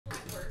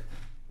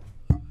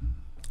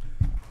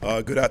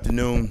Good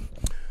afternoon.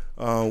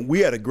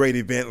 We had a great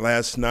event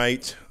last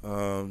night,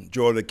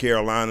 Georgia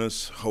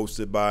Carolinas,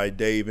 hosted by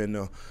Dave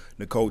and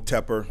Nicole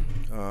Tepper.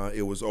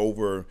 It was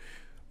over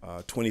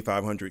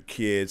 2,500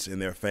 kids and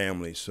their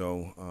families,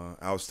 so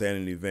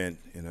outstanding event.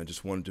 And I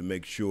just wanted to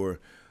make sure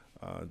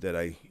that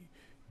I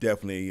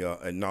definitely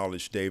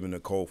acknowledge Dave and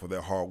Nicole for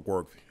their hard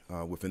work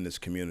within this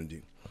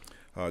community.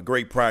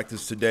 Great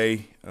practice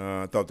today.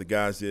 I thought the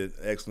guys did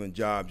an excellent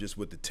job just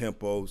with the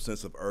tempo,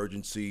 sense of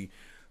urgency.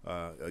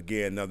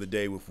 Again, another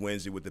day with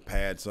Wednesday with the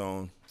pads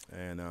on,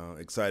 and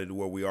excited to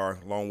where we are.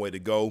 Long way to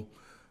go.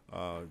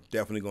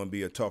 Definitely going to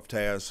be a tough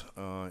task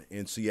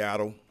in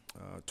Seattle.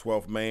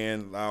 12th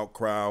man, loud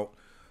crowd,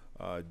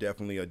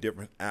 definitely a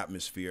different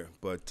atmosphere.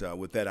 But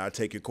with that, I'll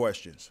take your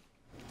questions.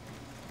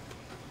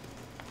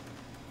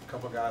 A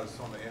couple guys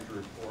on the injury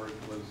report.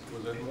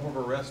 Was it more of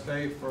a rest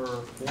day for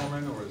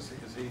Foreman, or is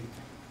he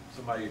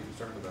somebody you're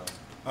concerned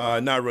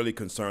about? Not really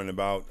concerned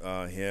about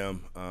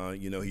him.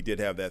 He did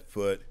have that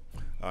foot.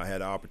 I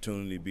had an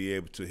opportunity to be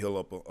able to heal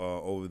up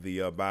over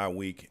the bye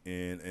week,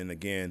 and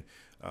again,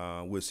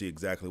 we'll see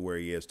exactly where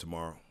he is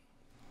tomorrow.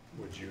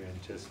 Would you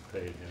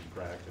anticipate him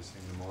practicing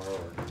tomorrow,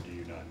 or do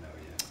you not know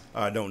yet?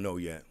 I don't know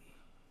yet.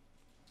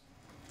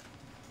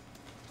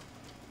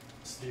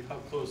 Steve, how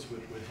close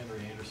would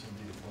Henry Anderson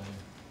be to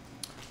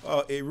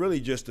playing? It really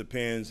just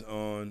depends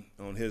on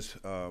his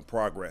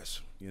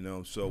progress,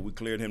 So we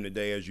cleared him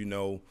today, as you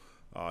know.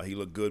 He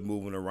looked good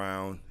moving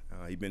around.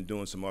 He's been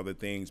doing some other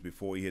things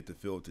before he hit the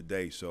field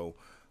today, so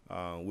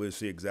we'll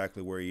see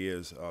exactly where he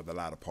is the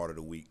latter part of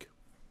the week.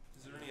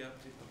 Is there any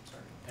update?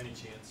 Any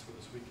chance for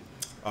this week?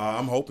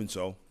 I'm hoping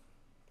so.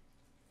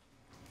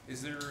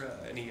 Is there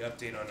any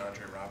update on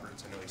Andre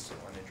Roberts? I know he's still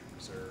on injured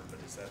reserve, but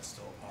is that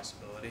still a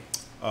possibility?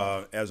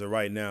 As of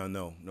right now,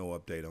 no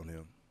update on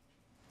him.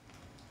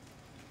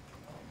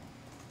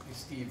 Hey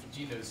Steve,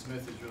 Geno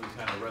Smith has really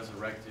kind of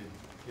resurrected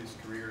his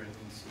career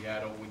in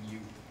Seattle. When you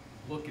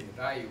look and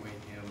evaluate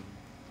him,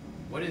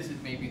 what is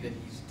it maybe that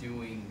he's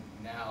doing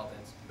now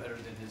that's better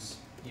than his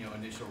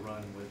initial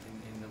run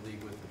in the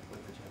league with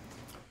the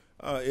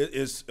Jets?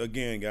 It's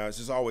again, guys.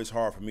 It's always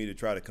hard for me to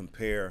try to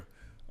compare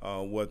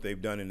what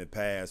they've done in the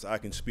past. I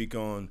can speak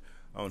on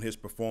his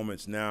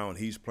performance now, and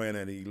he's playing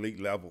at an elite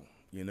level.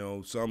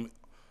 Some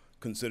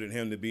considered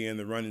him to be in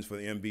the runnings for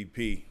the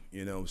MVP.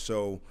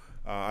 So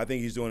I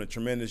think he's doing a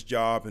tremendous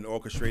job in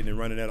orchestrating and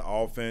running that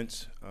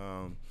offense.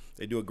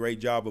 They do a great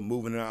job of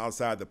moving it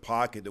outside the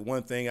pocket. The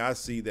one thing I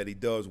see that he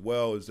does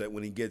well is that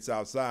when he gets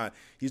outside,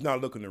 he's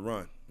not looking to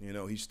run.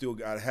 He still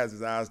has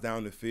his eyes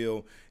down the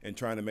field and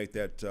trying to make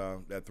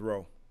that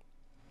throw.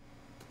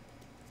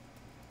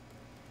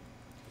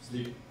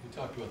 Steve, you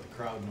talked about the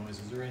crowd noise.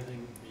 Is there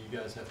anything that you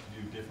guys have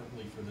to do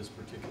differently for this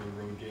particular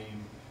road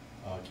game,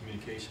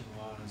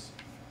 communication-wise?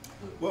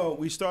 Well,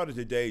 we started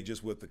today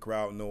just with the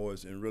crowd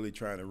noise and really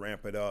trying to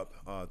ramp it up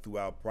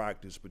throughout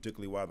practice,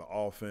 particularly while the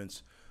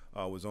offense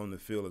was on the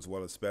field as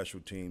well as special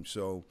teams.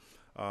 So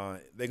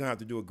they're going to have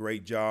to do a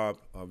great job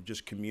of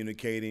just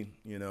communicating,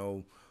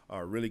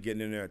 really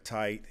getting in there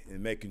tight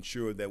and making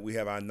sure that we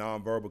have our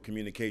nonverbal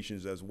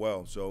communications as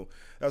well. So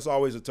that's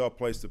always a tough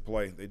place to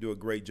play. They do a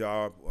great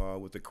job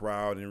with the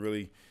crowd and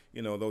really,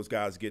 those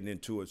guys getting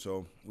into it.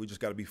 So we just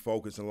got to be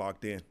focused and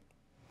locked in.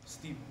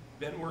 Steve,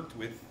 Ben worked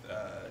with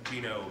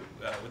Geno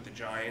with the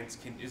Giants.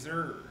 Is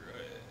there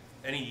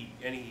any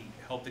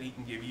help that he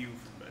can give you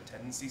from a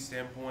tendency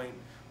standpoint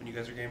when you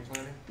guys are game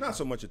planning? Not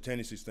so much a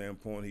tendency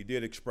standpoint. He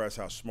did express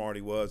how smart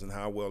he was and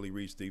how well he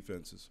reads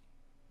defenses.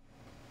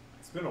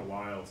 It's been a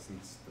while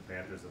since the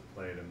Panthers have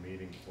played a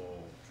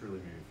truly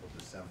meaningful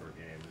December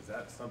game. Is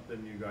that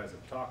something you guys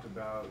have talked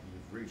about,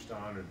 you've reached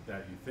on, or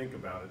that you think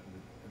about it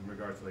in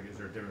regards to, is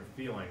there a different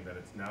feeling that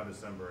it's now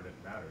December and it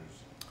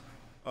matters?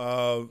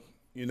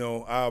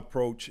 Our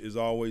approach has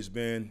always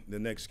been the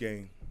next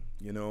game,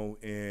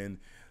 and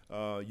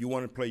you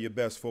want to play your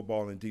best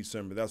football in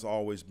December. That's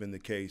always been the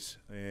case.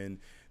 And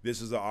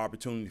this is an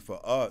opportunity for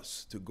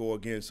us to go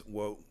against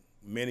what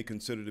many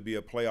consider to be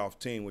a playoff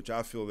team, which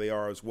I feel they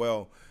are as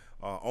well,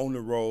 on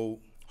the road,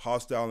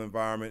 hostile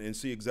environment, and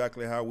see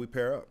exactly how we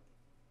pair up.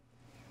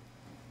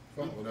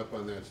 Following up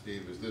on that,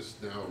 Steve, is this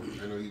now,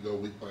 I know you go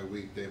week by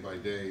week, day by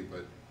day,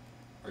 but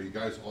are you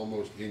guys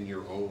almost in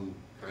your own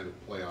kind of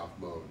playoff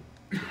mode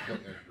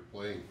after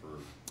playing for?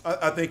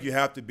 I think you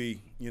have to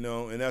be,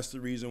 and that's the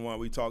reason why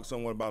we talk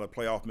somewhat about a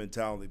playoff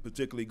mentality,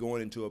 particularly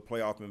going into a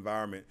playoff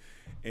environment.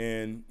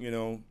 And,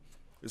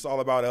 it's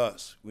all about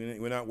us.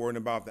 We're not worrying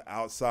about the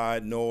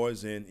outside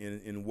noise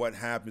and what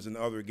happens in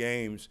other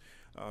games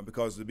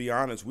because, to be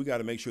honest, we got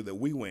to make sure that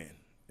we win.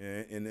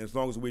 And as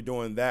long as we're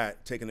doing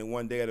that, taking it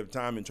one day at a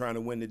time and trying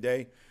to win the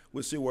day,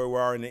 we'll see where we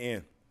are in the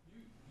end.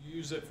 You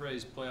use that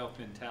phrase, playoff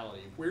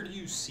mentality. Where do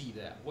you see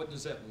that? What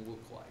does that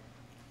look like?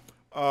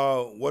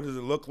 What does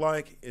it look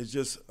like? It's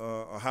just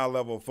a high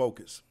level of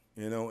focus,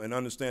 and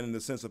understanding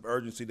the sense of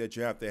urgency that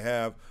you have to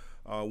have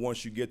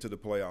once you get to the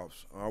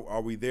playoffs.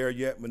 Are we there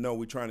yet? But no,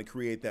 we're trying to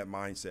create that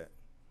mindset.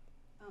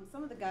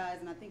 Some of the guys,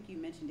 and I think you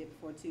mentioned it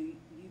before too,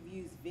 you've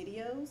used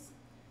videos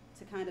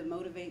to kind of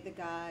motivate the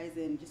guys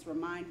and just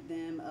remind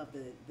them of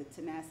the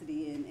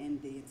tenacity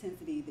and the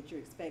intensity that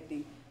you're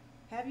expecting.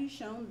 Have you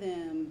shown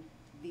them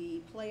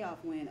the playoff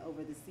win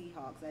over the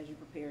Seahawks as you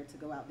prepare to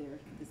go out there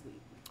this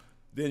week?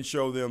 Didn't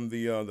show them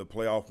the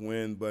playoff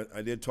win, but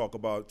I did talk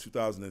about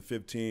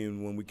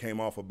 2015 when we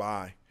came off a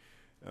bye,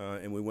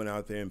 and we went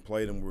out there and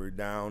played them. We were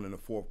down in the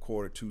fourth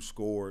quarter, 2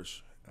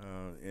 scores,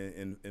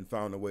 and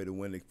found a way to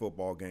win the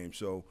football game.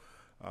 So,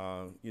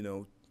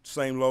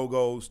 same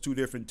logos, 2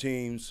 different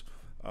teams,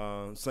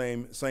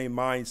 same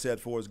mindset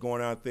for us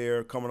going out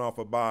there, coming off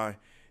a bye,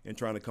 and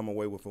trying to come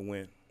away with a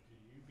win.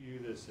 Do you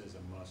view this as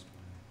a must-win?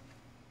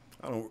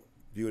 I don't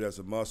view it as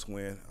a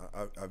must-win.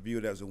 I view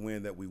it as a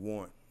win that we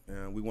want.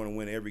 We want to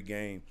win every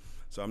game,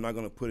 so I'm not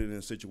going to put it in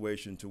a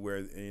situation to where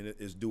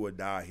it's do or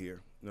die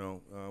here.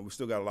 We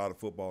still got a lot of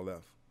football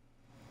left.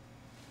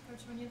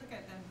 Coach, when you look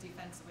at them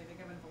defensively, they're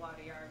giving up a lot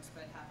of yards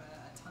but have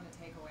a ton of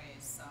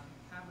takeaways.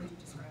 How would you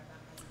describe them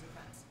as a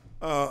defense?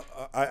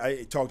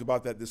 I talked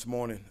about that this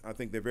morning. I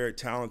think they're very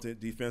talented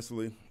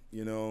defensively.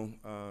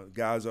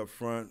 Guys up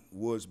front,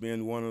 Woods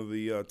being one of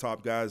the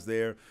top guys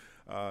there.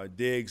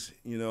 Diggs,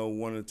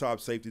 one of the top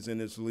safeties in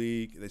this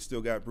league. They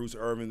still got Bruce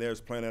Irvin there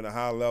playing at a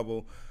high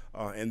level,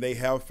 and they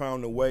have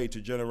found a way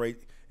to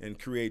generate and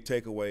create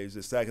takeaways.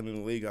 They're second in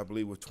the league, I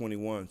believe, with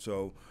 21.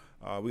 So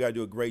we got to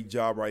do a great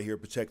job right here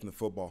protecting the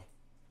football.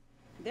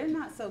 They're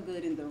not so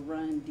good in the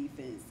run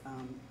defense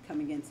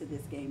coming into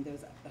this game.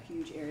 There's a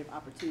huge area of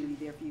opportunity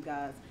there for you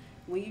guys.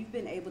 When you've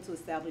been able to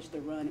establish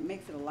the run, it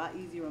makes it a lot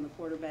easier on the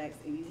quarterbacks,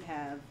 and you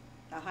have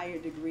a higher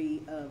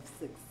degree of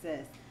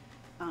success.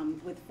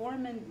 With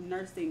Foreman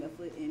nursing a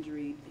foot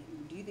injury,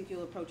 do you think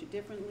you'll approach it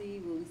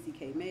differently? Will we see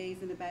K.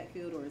 Mays in the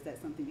backfield, or is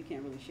that something you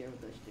can't really share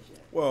with us just yet?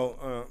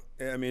 Well,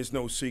 it's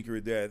no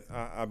secret that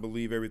I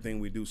believe everything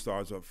we do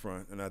starts up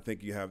front, and I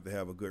think you have to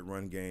have a good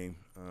run game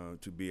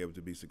to be able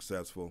to be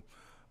successful.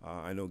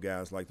 I know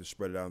guys like to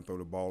spread it out and throw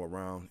the ball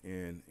around,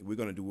 and we're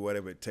going to do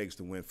whatever it takes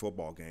to win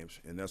football games,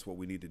 and that's what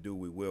we need to do.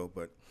 We will,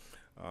 but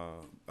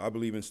I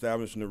believe in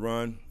establishing the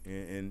run,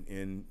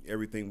 and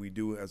everything we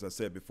do, as I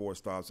said before,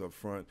 starts up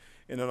front,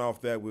 and then off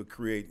that we'll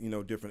create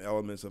different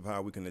elements of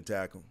how we can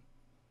attack them.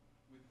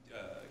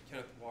 With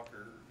Kenneth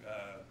Walker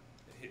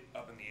hit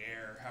up in the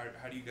air,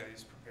 how do you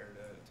guys prepare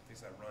to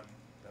face that run offense?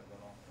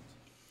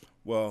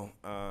 Well,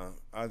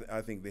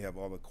 I think they have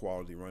all the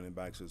quality running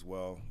backs as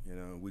well.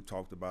 We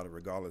talked about it.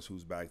 Regardless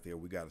who's back there,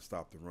 we got to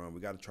stop the run.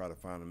 We got to try to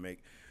find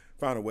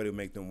a way to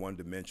make them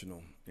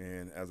one-dimensional.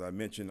 And as I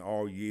mentioned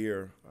all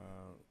year,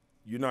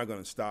 you're not going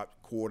to stop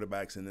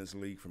quarterbacks in this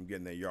league from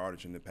getting their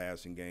yardage in the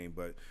passing game.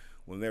 But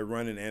when they're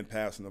running and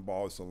passing the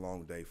ball, it's a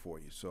long day for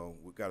you. So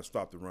we've got to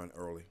stop the run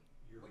early.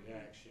 Your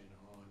reaction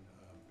on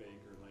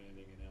Baker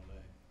landing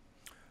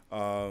in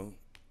L.A.?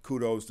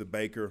 Kudos to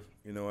Baker.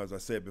 As I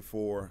said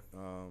before,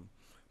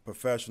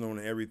 professional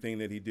in everything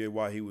that he did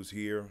while he was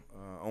here.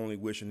 Only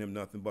wishing him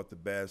nothing but the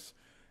best.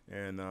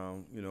 And,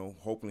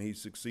 hoping he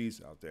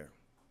succeeds out there.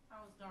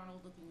 How was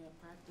Darnold looking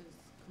at practice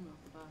coming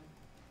off the bye?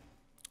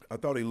 I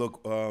thought he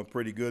looked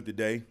pretty good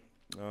today.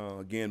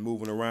 Again,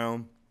 moving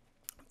around,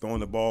 throwing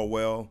the ball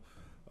well.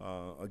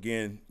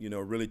 Again,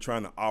 really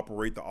trying to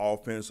operate the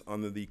offense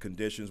under the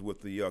conditions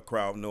with the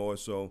crowd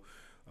noise. So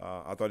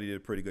I thought he did a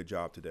pretty good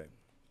job today.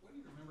 What do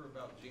you remember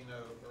about Geno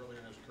earlier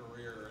in his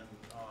career, and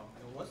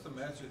what's the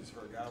message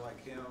for a guy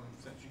like him,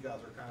 since you guys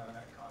are kind of in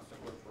that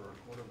constant look for a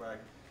quarterback,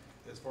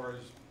 as far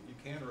as you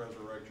can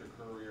resurrect your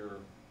career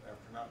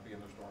after not being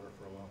a starter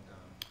for a long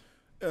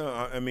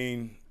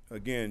time?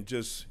 Again,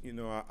 just,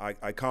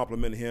 I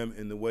compliment him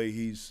in the way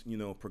he's,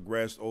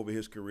 progressed over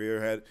his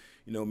career. Had,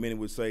 many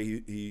would say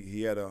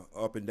he had a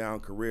up and down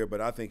career,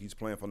 but I think he's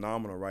playing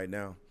phenomenal right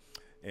now.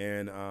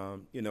 And,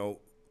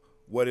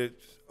 what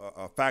it's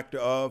a factor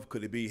of,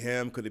 could it be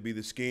him? Could it be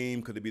the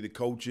scheme? Could it be the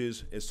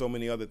coaches? There's so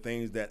many other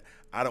things that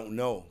I don't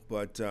know,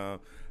 but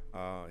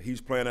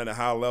he's playing at a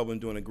high level and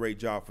doing a great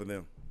job for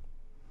them.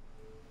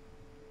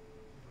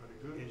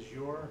 Is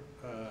your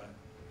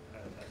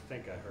I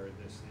think I heard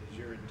this, is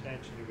your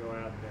intention to go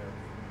out there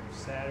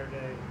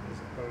Saturday as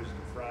opposed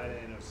to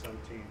Friday? I know some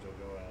teams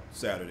will go out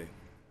Saturday.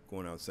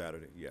 Going out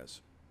Saturday,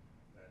 yes.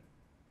 That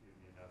give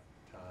you enough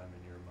time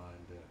in your mind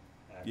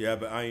to act. Yeah,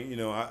 but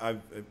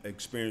I've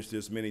experienced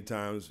this many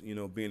times,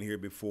 being here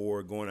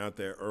before, going out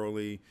there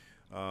early,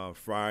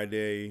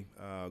 Friday,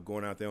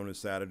 going out there on a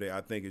Saturday.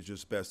 I think it's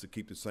just best to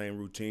keep the same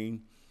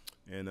routine.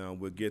 And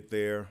we'll get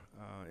there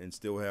and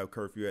still have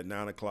curfew at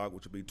 9 o'clock,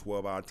 which will be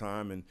 12 our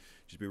time, and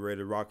just be ready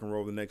to rock and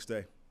roll the next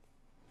day.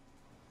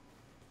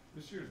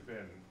 This year's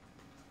been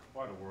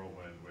quite a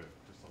whirlwind with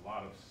just a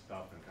lot of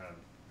stuff and kind of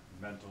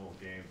mental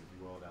games, if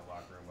you will, in that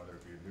locker room, whether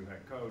it be a new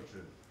head coach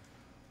and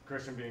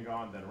Christian being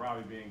gone, then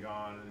Robbie being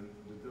gone. And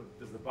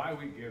does the bye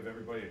week give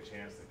everybody a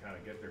chance to kind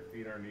of get their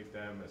feet underneath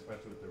them,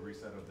 especially with the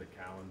reset of the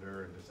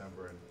calendar in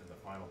December and the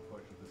final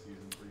push of the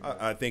season for you guys?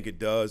 I think it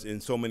does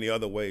in so many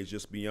other ways,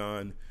 just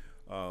beyond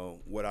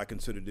what I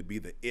consider to be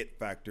the it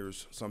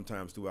factors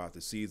sometimes throughout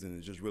the season.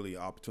 Is just really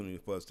an opportunity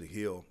for us to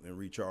heal and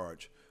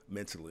recharge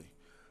mentally.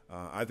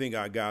 I think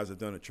our guys have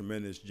done a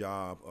tremendous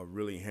job of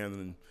really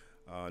handling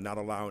not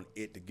allowing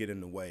it to get in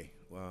the way,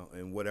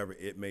 and whatever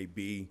it may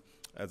be,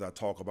 as I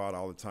talk about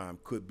all the time,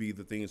 could be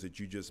the things that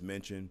you just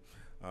mentioned.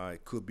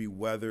 It could be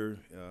weather.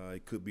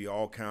 It could be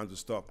all kinds of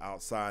stuff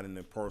outside in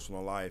their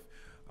personal life.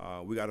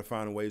 We got to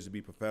find ways to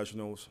be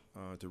professionals,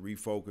 to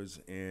refocus,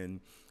 and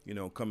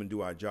come and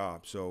do our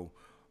job. So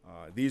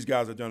these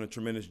guys have done a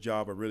tremendous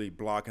job of really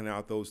blocking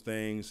out those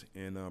things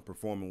and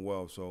performing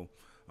well. So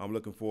I'm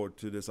looking forward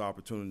to this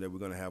opportunity that we're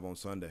going to have on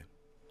Sunday.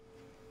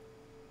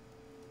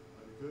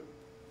 Very good.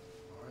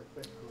 All right,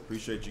 thank you.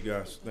 Appreciate you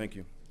guys. Thank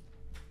you.